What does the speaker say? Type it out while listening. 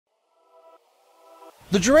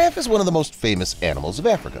The giraffe is one of the most famous animals of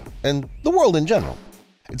Africa and the world in general.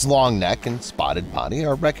 Its long neck and spotted body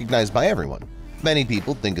are recognized by everyone. Many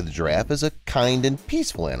people think of the giraffe as a kind and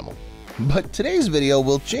peaceful animal, but today's video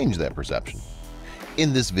will change that perception.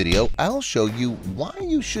 In this video, I'll show you why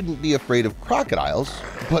you shouldn't be afraid of crocodiles,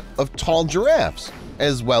 but of tall giraffes,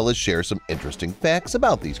 as well as share some interesting facts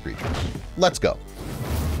about these creatures. Let's go!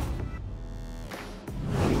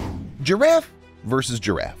 Giraffe versus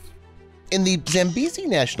giraffe. In the Zambezi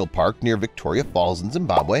National Park near Victoria Falls in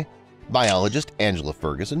Zimbabwe, biologist Angela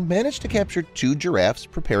Ferguson managed to capture two giraffes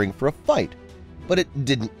preparing for a fight, but it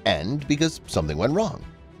didn't end because something went wrong.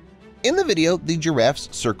 In the video, the giraffes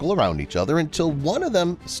circle around each other until one of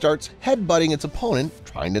them starts headbutting its opponent,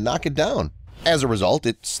 trying to knock it down. As a result,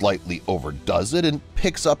 it slightly overdoes it and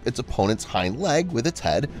picks up its opponent's hind leg with its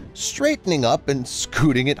head, straightening up and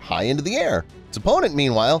scooting it high into the air. Its opponent,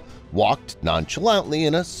 meanwhile, walked nonchalantly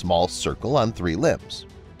in a small circle on three limbs.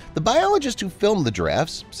 The biologist who filmed the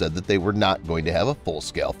giraffes said that they were not going to have a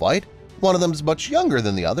full-scale fight. One of them's much younger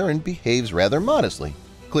than the other and behaves rather modestly,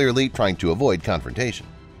 clearly trying to avoid confrontation.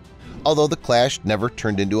 Although the clash never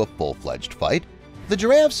turned into a full-fledged fight, the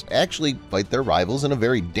giraffes actually fight their rivals in a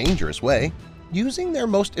very dangerous way, using their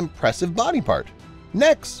most impressive body part –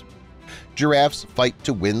 necks. Giraffes fight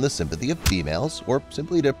to win the sympathy of females or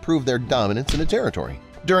simply to prove their dominance in a territory.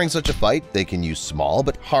 During such a fight, they can use small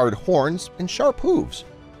but hard horns and sharp hooves,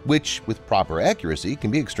 which, with proper accuracy,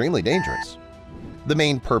 can be extremely dangerous. The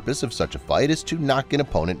main purpose of such a fight is to knock an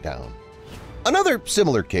opponent down. Another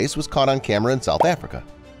similar case was caught on camera in South Africa.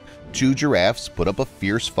 Two giraffes put up a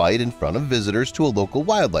fierce fight in front of visitors to a local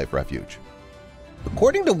wildlife refuge.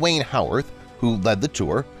 According to Wayne Howarth, who led the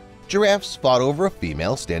tour, giraffes fought over a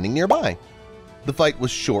female standing nearby. The fight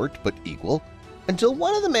was short but equal until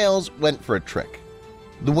one of the males went for a trick.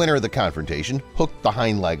 The winner of the confrontation hooked the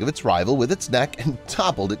hind leg of its rival with its neck and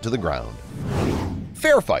toppled it to the ground.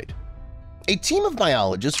 Fair fight. A team of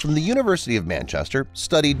biologists from the University of Manchester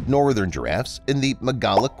studied northern giraffes in the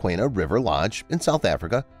Mogalakwena River Lodge in South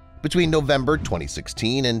Africa between November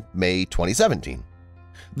 2016 and May 2017.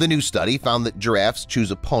 The new study found that giraffes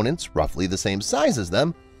choose opponents roughly the same size as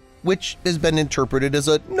them, which has been interpreted as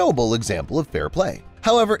a noble example of fair play.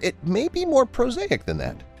 However, it may be more prosaic than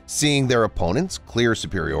that. Seeing their opponents' clear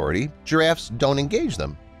superiority, giraffes don't engage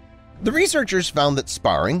them. The researchers found that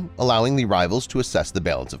sparring, allowing the rivals to assess the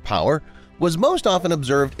balance of power, was most often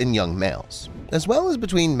observed in young males, as well as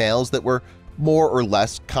between males that were more or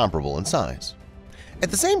less comparable in size.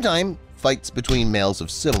 At the same time, fights between males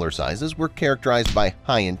of similar sizes were characterized by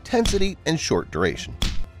high intensity and short duration.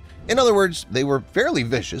 In other words, they were fairly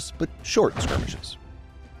vicious but short skirmishes.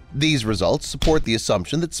 These results support the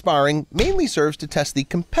assumption that sparring mainly serves to test the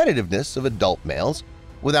competitiveness of adult males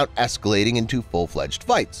without escalating into full-fledged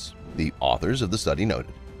fights, the authors of the study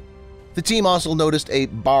noted. The team also noticed a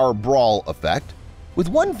bar brawl effect, with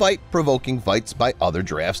one fight provoking fights by other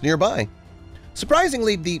giraffes nearby.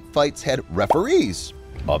 Surprisingly, the fights had referees,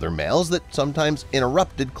 other males that sometimes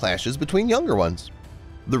interrupted clashes between younger ones.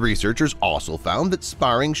 The researchers also found that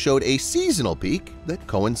sparring showed a seasonal peak that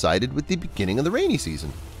coincided with the beginning of the rainy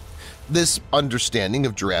season. This understanding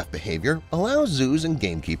of giraffe behavior allows zoos and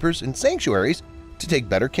gamekeepers and sanctuaries to take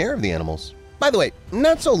better care of the animals. By the way,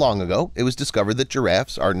 not so long ago, it was discovered that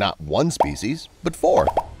giraffes are not one species, but four.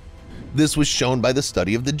 This was shown by the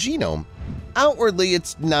study of the genome. Outwardly,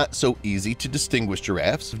 it's not so easy to distinguish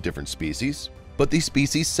giraffes of different species, but these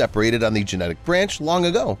species separated on the genetic branch long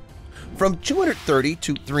ago, from 230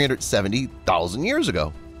 to 370,000 years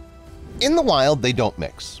ago. In the wild, they don't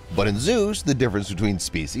mix, but in zoos, the difference between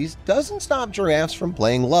species doesn't stop giraffes from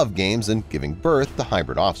playing love games and giving birth to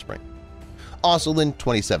hybrid offspring. Also in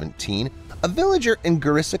 2017, a villager in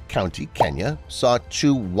Garissa County, Kenya, saw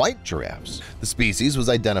two white giraffes. The species was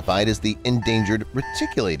identified as the endangered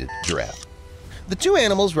reticulated giraffe. The two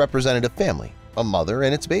animals represented a family, a mother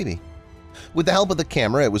and its baby. With the help of the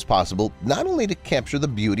camera, it was possible not only to capture the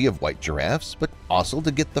beauty of white giraffes, but also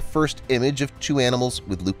to get the first image of two animals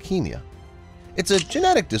with leukemia. It's a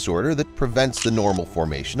genetic disorder that prevents the normal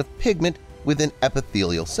formation of pigment within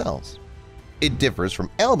epithelial cells. It differs from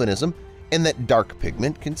albinism in that dark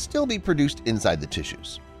pigment can still be produced inside the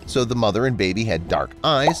tissues, so the mother and baby had dark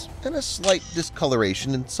eyes and a slight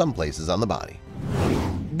discoloration in some places on the body.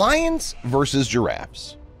 Lions versus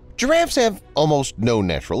giraffes. Giraffes have almost no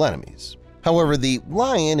natural enemies. However, the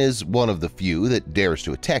lion is one of the few that dares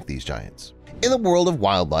to attack these giants. In the world of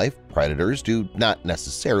wildlife, predators do not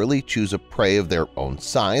necessarily choose a prey of their own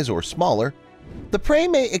size or smaller. The prey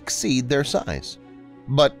may exceed their size,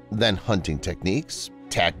 but then hunting techniques,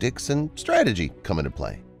 tactics, and strategy come into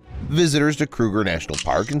play. Visitors to Kruger National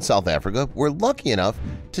Park in South Africa were lucky enough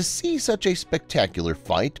to see such a spectacular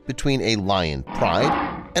fight between a lion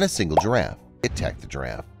pride and a single giraffe. It attacked the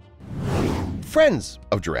giraffe. Friends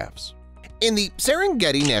of giraffes. In the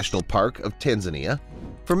Serengeti National Park of Tanzania,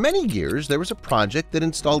 for many years there was a project that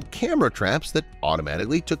installed camera traps that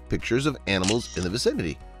automatically took pictures of animals in the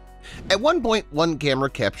vicinity. At one point, one camera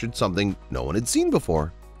captured something no one had seen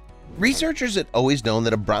before. Researchers had always known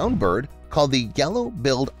that a brown bird called the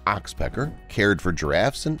yellow-billed oxpecker cared for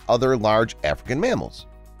giraffes and other large African mammals.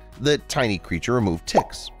 The tiny creature removed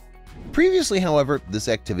ticks. Previously, however, this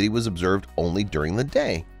activity was observed only during the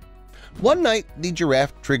day. One night, the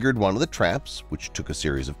giraffe triggered one of the traps, which took a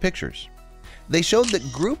series of pictures. They showed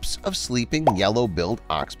that groups of sleeping yellow-billed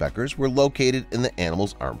oxpeckers were located in the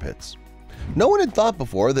animal's armpits. No one had thought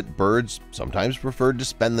before that birds sometimes preferred to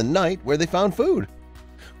spend the night where they found food.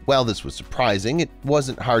 While this was surprising, it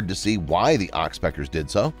wasn't hard to see why the oxpeckers did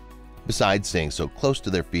so. Besides staying so close to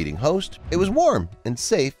their feeding host, it was warm and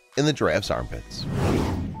safe in the giraffe's armpits.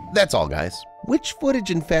 That's all, guys. Which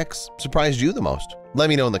footage and facts surprised you the most? Let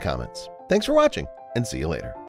me know in the comments. Thanks for watching, and see you later.